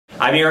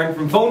I'm Aaron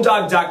from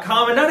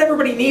PhoneDog.com, and not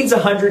everybody needs a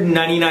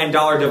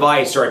 $199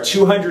 device or a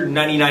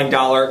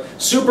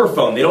 $299 super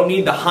phone. They don't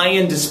need the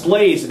high-end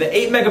displays or the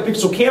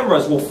 8-megapixel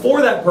cameras. Well,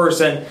 for that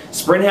person,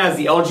 Sprint has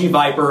the LG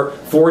Viper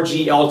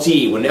 4G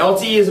LTE. When the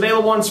LTE is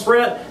available on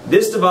Sprint,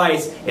 this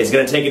device is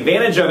going to take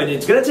advantage of it.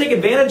 It's going to take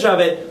advantage of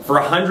it for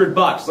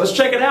 $100. Let's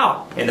check it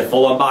out in the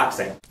full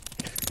unboxing.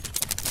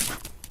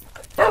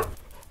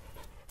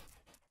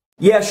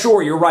 Yeah,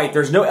 sure, you're right.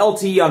 There's no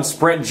LTE on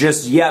Sprint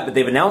just yet, but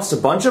they've announced a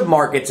bunch of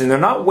markets, and they're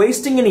not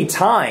wasting any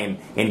time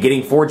in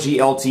getting 4G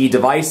LTE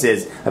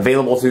devices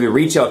available through the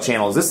retail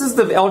channels. This is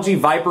the LG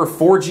Viper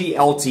 4G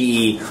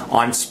LTE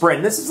on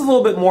Sprint. This is a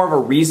little bit more of a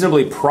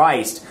reasonably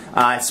priced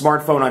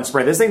smartphone on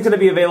Sprint. This thing's going to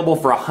be available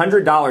for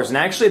 $100, and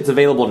actually it's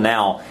available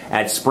now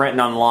at Sprint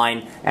and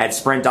online at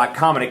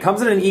Sprint.com. And it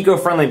comes in an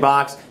eco-friendly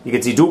box. You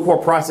can see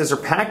dual-core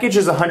processor. Package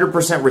is 100%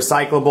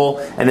 recyclable,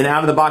 and then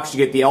out of the box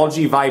you get the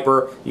LG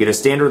Viper. You get a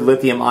standard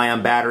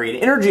lithium-ion battery,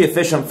 an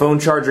energy-efficient phone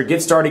charger,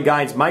 get-started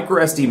guides,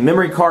 micro SD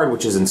memory card,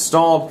 which is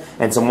installed,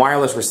 and some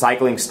wireless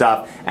recycling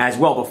stuff as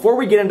well. Before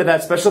we get into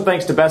that, special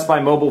thanks to Best Buy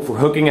Mobile for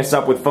hooking us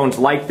up with phones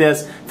like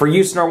this for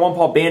use in our One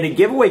Paw Bandit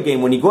giveaway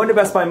game. When you go into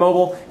Best Buy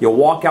Mobile, you'll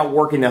walk out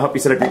working to help you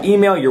set up your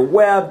email, your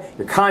web,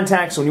 your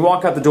contacts. When you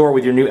walk out the door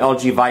with your new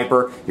LG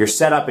Viper, you're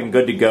set up and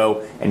good to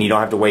go, and you don't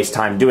have to waste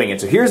time doing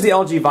it. So here's the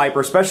LG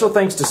Viper. Special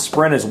thanks to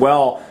Sprint as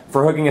well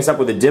for hooking us up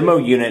with a demo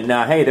unit.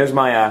 Now, hey, there's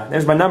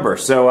my number.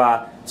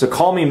 So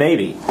call me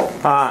maybe.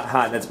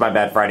 That's my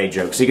bad Friday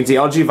joke. So you can see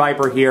LG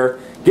Viper here.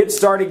 Get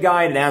started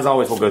guide, and as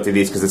always, we'll go through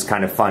these because it's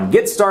kind of fun.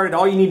 Get started.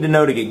 All you need to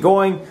know to get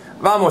going.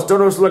 Vamos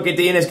todos lo que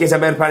tienes que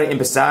saber para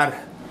empezar.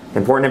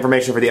 Important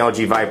information for the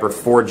LG Viper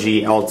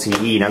 4G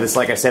LTE. Now this,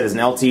 like I said, is an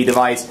LTE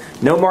device.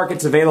 No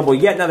markets available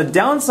yet. Now the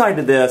downside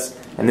to this,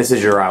 and this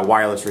is your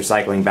wireless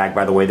recycling bag,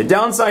 by the way, the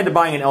downside to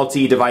buying an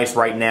LTE device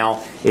right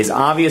now is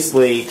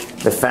obviously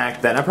the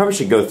fact that, I probably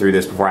should go through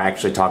this before I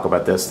actually talk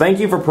about this. Thank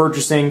you for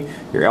purchasing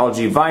your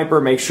LG Viper.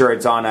 Make sure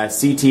it's on a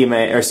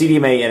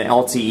CDMA and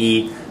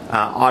LTE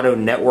auto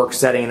network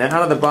setting. And then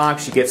out of the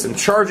box you get some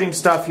charging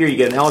stuff here. You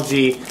get an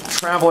LG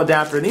travel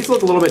adapter, and these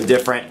look a little bit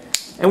different.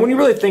 And when you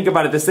really think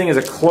about it, this thing is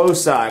a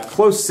close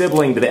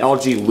sibling to the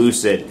LG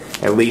Lucid,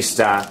 at least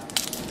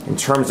in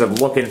terms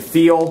of look and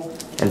feel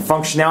and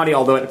functionality,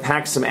 although it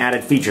packs some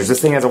added features.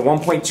 This thing has a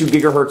 1.2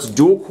 gigahertz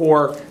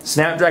dual-core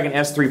Snapdragon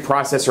S3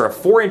 processor, a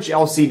 4-inch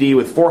LCD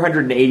with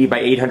 480 by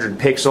 800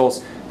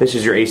 pixels. This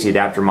is your AC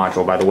adapter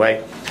module, by the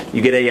way.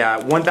 You get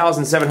a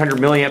 1,700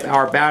 milliamp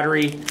hour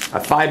battery, a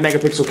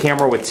 5-megapixel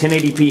camera with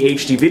 1080p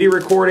HD video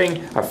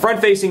recording, a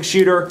front-facing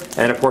shooter, and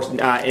then, of course,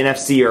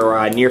 NFC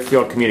or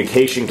near-field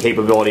communication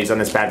capabilities on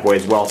this bad boy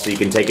as well, so you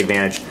can take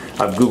advantage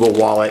of Google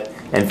Wallet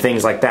and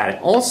things like that.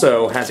 It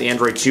also has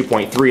Android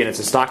 2.3, and it's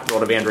a stock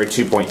build of Android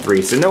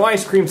 2.3. So no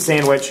ice cream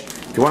sandwich.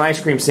 If you want an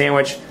ice cream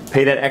sandwich,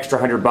 pay that extra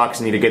 $100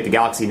 and either get the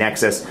Galaxy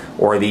Nexus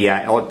or the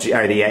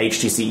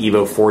HTC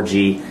Evo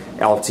 4G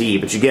LTE.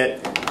 But you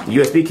get the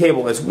USB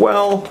cable as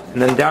well,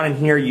 and then down in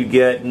here you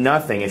get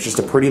nothing. It's just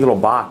a pretty little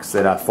box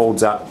that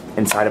folds up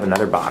inside of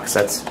another box.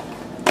 That's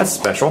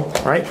special,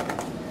 right?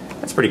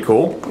 That's pretty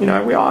cool. You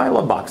know, I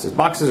love boxes.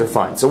 Boxes are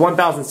fun. So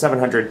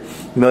 1,700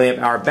 milliamp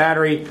hour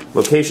battery,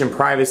 location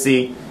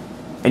privacy,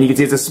 and you can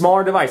see it's a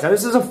smaller device. Now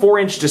this is a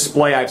 4-inch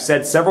display. I've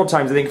said several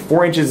times, I think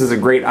 4 inches is a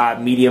great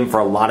medium for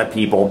a lot of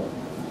people.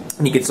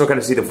 And you can still kind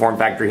of see the form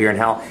factor here and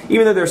how,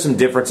 even though there's some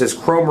differences,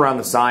 chrome around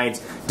the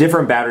sides,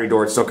 different battery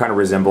door, it still kind of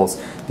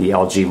resembles the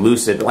LG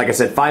Lucid. But like I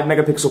said,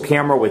 5-megapixel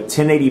camera with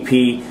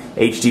 1080p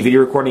HD video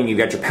recording. You've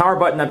got your power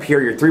button up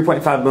here, your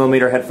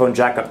 3.5mm headphone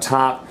jack up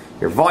top,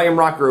 your volume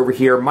rocker over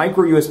here,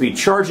 micro USB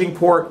charging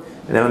port,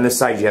 and then on this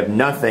side you have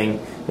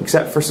nothing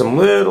except for some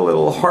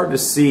little hard to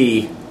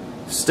see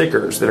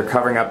stickers that are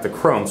covering up the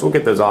chrome. So we'll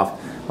get those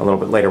off a little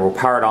bit later. We'll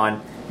power it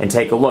on and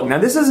take a look. Now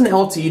this is an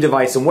LTE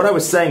device, and what I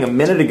was saying a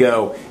minute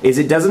ago is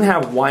it doesn't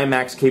have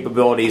WiMAX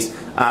capabilities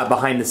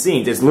behind the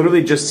scenes. It's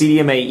literally just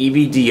CDMA,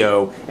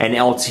 EVDO, and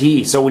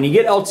LTE. So when you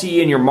get LTE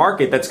in your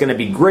market, that's going to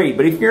be great.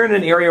 But if you're in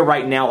an area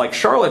right now, like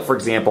Charlotte, for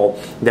example,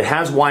 that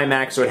has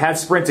WiMAX, so it has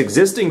Sprint's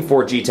existing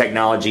 4G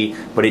technology,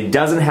 but it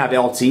doesn't have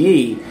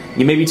LTE,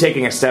 you may be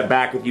taking a step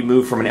back if you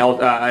move from a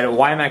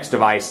WiMAX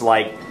device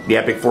like the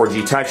Epic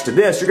 4G Touch to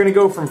this. You're going to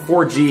go from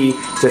 4G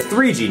to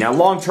 3G. Now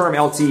long-term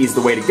LTE is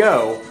the way to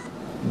go,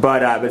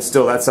 but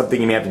still, that's something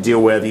you may have to deal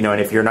with, you know,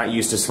 and if you're not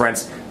used to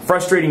Sprint's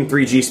frustrating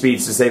 3G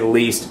speeds, to say the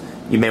least,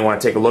 you may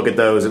want to take a look at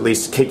those, at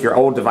least kick your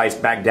old device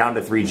back down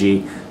to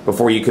 3G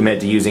before you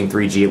commit to using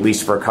 3G, at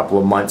least for a couple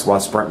of months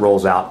while Sprint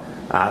rolls out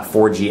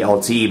 4G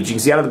LTE. But you can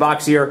see out of the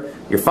box here,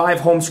 your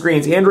 5 home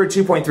screens, Android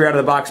 2.3 out of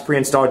the box,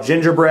 pre-installed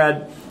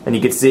Gingerbread, and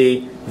you can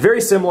see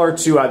very similar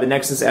to the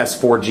Nexus S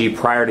 4G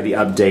prior to the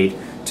update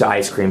to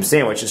ice cream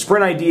sandwich. The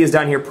Sprint ID is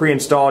down here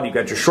pre-installed. You've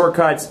got your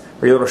shortcuts,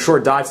 or your little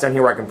short dots down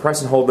here where I can press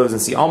and hold those and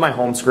see all my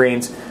home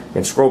screens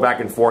and scroll back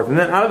and forth. And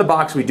then out of the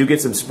box we do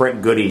get some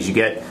Sprint goodies. You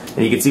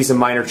can see some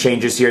minor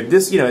changes here.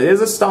 This, you know, it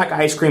is a stock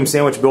ice cream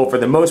sandwich build for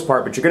the most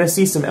part, but you're going to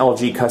see some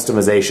LG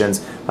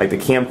customizations like the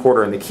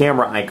camcorder and the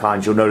camera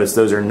icons. You'll notice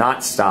those are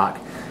not stock.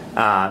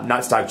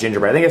 not stock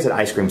Gingerbread. I think I said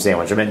ice cream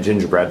sandwich. I meant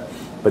Gingerbread.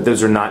 But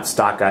those are not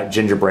stock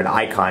Gingerbread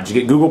icons.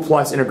 You get Google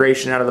Plus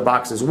integration out of the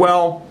box as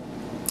well,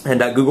 and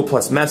Google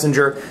Plus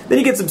Messenger. Then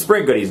you get some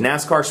Sprint goodies: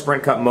 NASCAR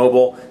Sprint Cup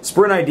Mobile,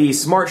 Sprint ID,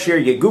 Smart Share.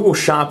 You get Google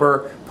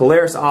Shopper,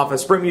 Polaris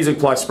Office, Sprint Music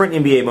Plus, Sprint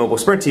NBA Mobile,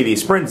 Sprint TV,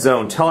 Sprint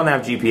Zone,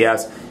 Telenav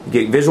GPS. You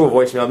get visual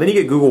voicemail. Then you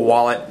get Google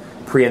Wallet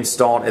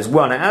pre-installed as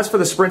well. Now, as for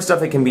the Sprint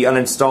stuff that can be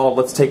uninstalled,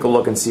 let's take a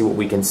look and see what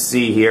we can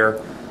see here.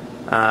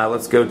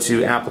 Let's go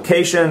to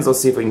applications.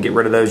 Let's see if we can get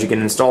rid of those. You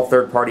can install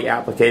third-party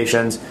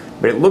applications,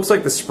 but it looks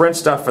like the Sprint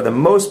stuff for the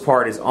most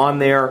part is on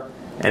there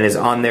and is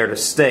on there to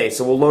stay.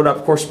 So we'll load up,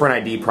 of course, Sprint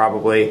ID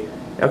probably.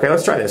 Okay,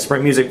 let's try this.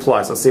 Sprint Music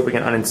Plus. Let's see if we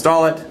can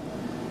uninstall it.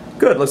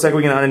 Good. Looks like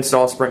we can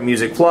uninstall Sprint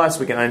Music Plus.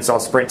 We can uninstall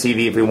Sprint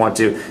TV if we want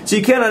to. So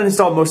you can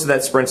uninstall most of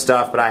that Sprint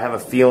stuff, but I have a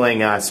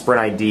feeling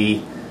Sprint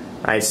ID,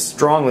 I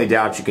strongly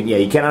doubt you can. Yeah,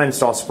 you can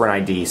uninstall Sprint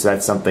ID, so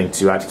that's something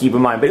to keep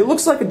in mind. But it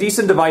looks like a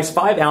decent device,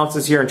 5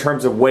 ounces here in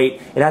terms of weight.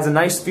 It has a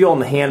nice feel in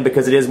the hand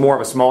because it is more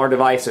of a smaller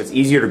device, so it's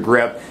easier to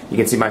grip. You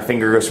can see my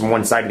finger goes from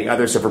one side to the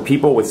other, so for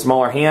people with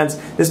smaller hands,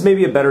 this may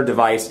be a better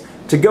device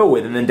to go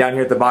with. And then down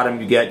here at the bottom,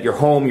 you get your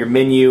home, your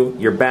menu,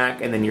 your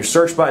back, and then your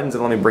search buttons.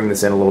 And let me bring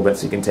this in a little bit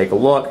so you can take a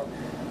look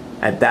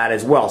at that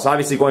as well. So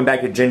obviously going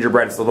back to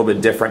Gingerbread, it's a little bit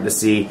different to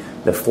see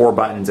the 4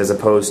 buttons as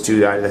opposed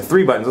to the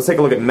 3 buttons. Let's take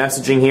a look at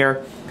messaging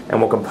here,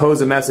 and we'll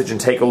compose a message and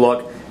take a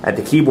look at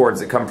the keyboards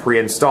that come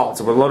pre-installed.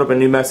 So we'll load up a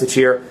new message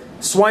here,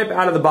 swipe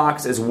out of the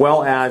box, as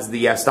well as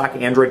the stock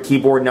Android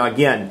keyboard. Now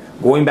again,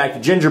 going back to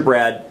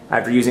Gingerbread,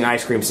 after using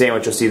Ice Cream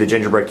Sandwich, you'll see the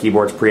Gingerbread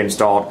keyboard's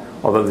pre-installed,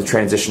 although the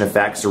transition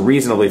effects are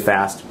reasonably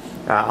fast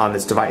on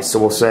this device. So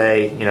we'll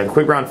say, you know, the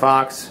Quick Brown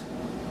Fox,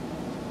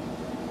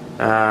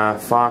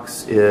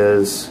 Fox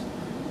is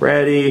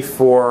ready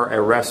for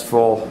a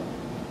restful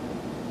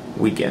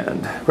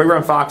weekend. Quick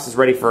Brown Fox is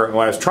ready for,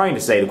 what I was trying to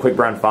say, the Quick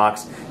Brown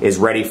Fox is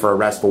ready for a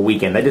restful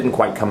weekend. That didn't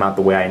quite come out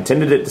the way I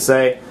intended it to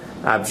say.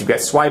 But you've got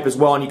Swipe as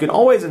well, and you can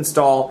always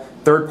install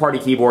third-party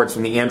keyboards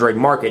from the Android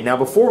market. Now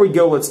before we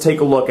go, let's take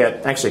a look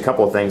at, actually a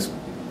couple of things.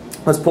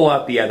 Let's pull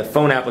up the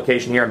phone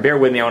application here, and bear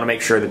with me, I want to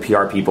make sure the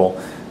PR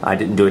people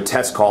didn't do a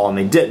test call, and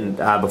they didn't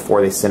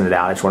before they sent it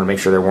out. I just want to make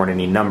sure there weren't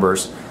any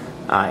numbers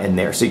in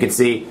there. So you can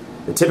see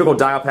the typical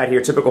dial pad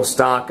here, typical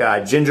stock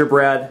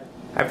Gingerbread.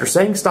 After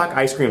saying stock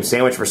Ice Cream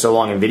Sandwich for so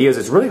long in videos,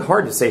 it's really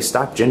hard to say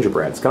stock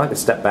Gingerbread. It's kind of like a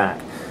step back.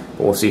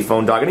 But we'll see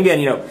Phone Dog. And again,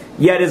 you know,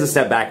 yeah, it is a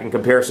step back in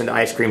comparison to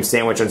Ice Cream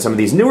Sandwich on some of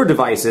these newer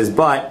devices,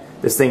 but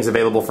this thing's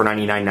available for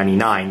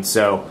 $99.99,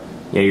 so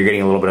you know, you're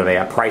getting a little bit of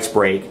a price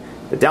break.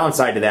 The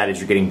downside to that is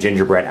you're getting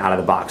Gingerbread out of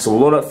the box. So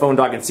we'll load up Phone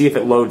Dog and see if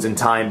it loads in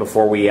time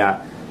before we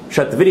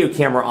shut the video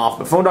camera off.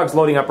 But Phone Dog's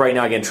loading up right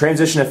now. Again,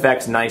 transition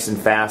effects nice and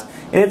fast,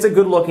 and it's a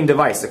good looking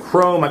device. The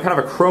chrome, kind of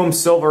a chrome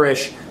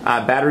silverish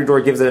battery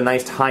door gives it a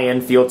nice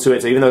high-end feel to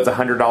it. So even though it's a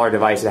 $100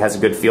 device, it has a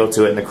good feel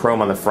to it, and the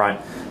chrome on the front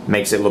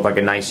makes it look like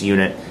a nice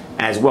unit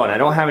as well. And I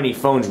don't have any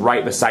phones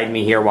right beside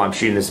me here while I'm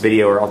shooting this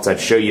video, or else I'd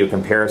show you a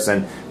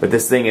comparison. But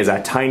this thing is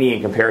tiny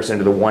in comparison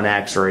to the One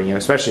X, or you know,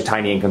 especially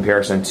tiny in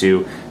comparison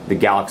to the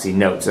Galaxy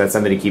Note. So that's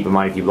something to keep in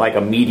mind. If you like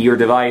a meatier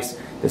device,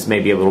 this may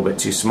be a little bit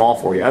too small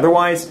for you.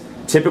 Otherwise,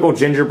 typical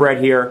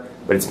Gingerbread here,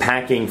 but it's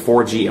packing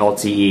 4G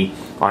LTE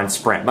on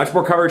Sprint. Much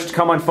more coverage to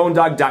come on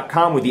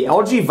PhoneDog.com with the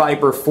LG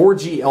Viper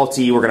 4G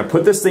LTE. We're going to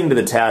put this thing to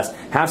the test,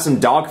 have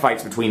some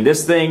dogfights between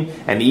this thing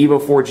and the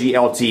Evo 4G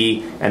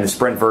LTE and the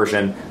Sprint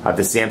version of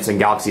the Samsung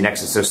Galaxy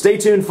Nexus. So stay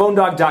tuned,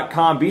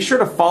 PhoneDog.com. Be sure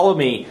to follow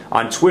me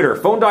on Twitter,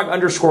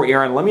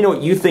 PhoneDog_Aaron. Let me know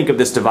what you think of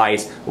this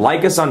device.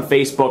 Like us on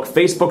Facebook,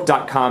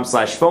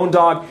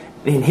 Facebook.com/PhoneDog.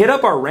 And hit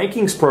up our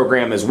rankings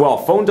program as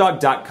well,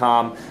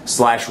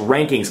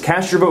 PhoneDog.com/rankings.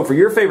 Cast your vote for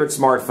your favorite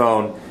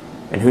smartphone,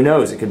 and who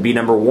knows, it could be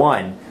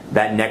 #1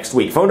 that next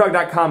week.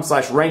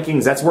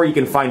 PhoneDog.com/rankings, that's where you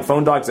can find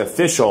PhoneDog's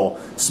official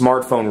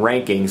smartphone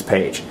rankings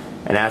page.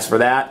 And as for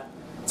that,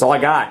 that's all I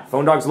got.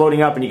 PhoneDog's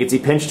loading up, and you can see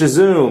pinch to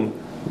zoom,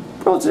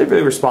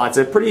 relatively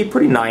responsive,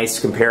 pretty nice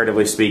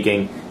comparatively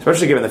speaking,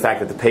 especially given the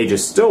fact that the page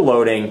is still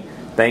loading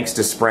thanks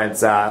to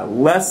Sprint's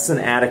less than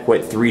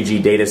adequate 3G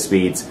data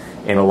speeds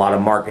in a lot of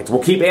markets.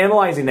 We'll keep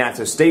analyzing that,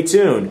 so stay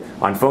tuned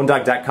on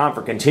PhoneDog.com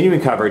for continuing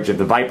coverage of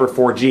the Viper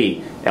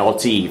 4G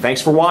LTE.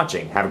 Thanks for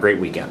watching. Have a great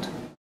weekend.